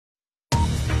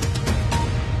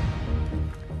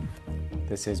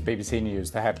This is BBC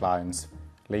News, the headlines.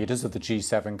 Leaders of the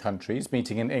G7 countries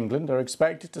meeting in England are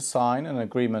expected to sign an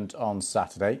agreement on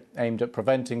Saturday aimed at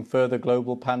preventing further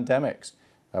global pandemics.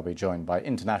 They'll be joined by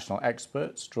international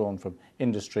experts drawn from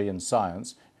industry and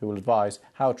science who will advise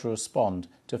how to respond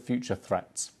to future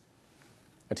threats.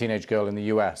 A teenage girl in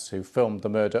the US who filmed the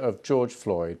murder of George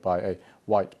Floyd by a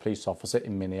white police officer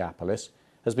in Minneapolis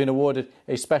has been awarded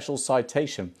a special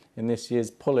citation in this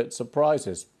year's Pulitzer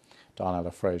Prizes.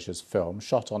 Darnella Frazier's film,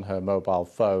 shot on her mobile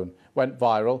phone, went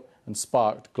viral and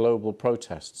sparked global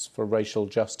protests for racial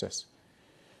justice.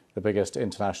 The biggest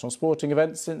international sporting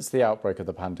event since the outbreak of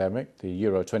the pandemic, the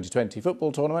Euro 2020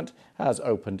 football tournament, has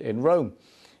opened in Rome.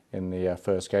 In the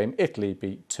first game, Italy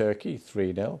beat Turkey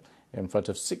 3-0 in front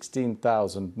of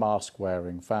 16,000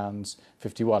 mask-wearing fans.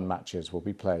 51 matches will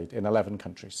be played in 11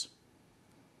 countries.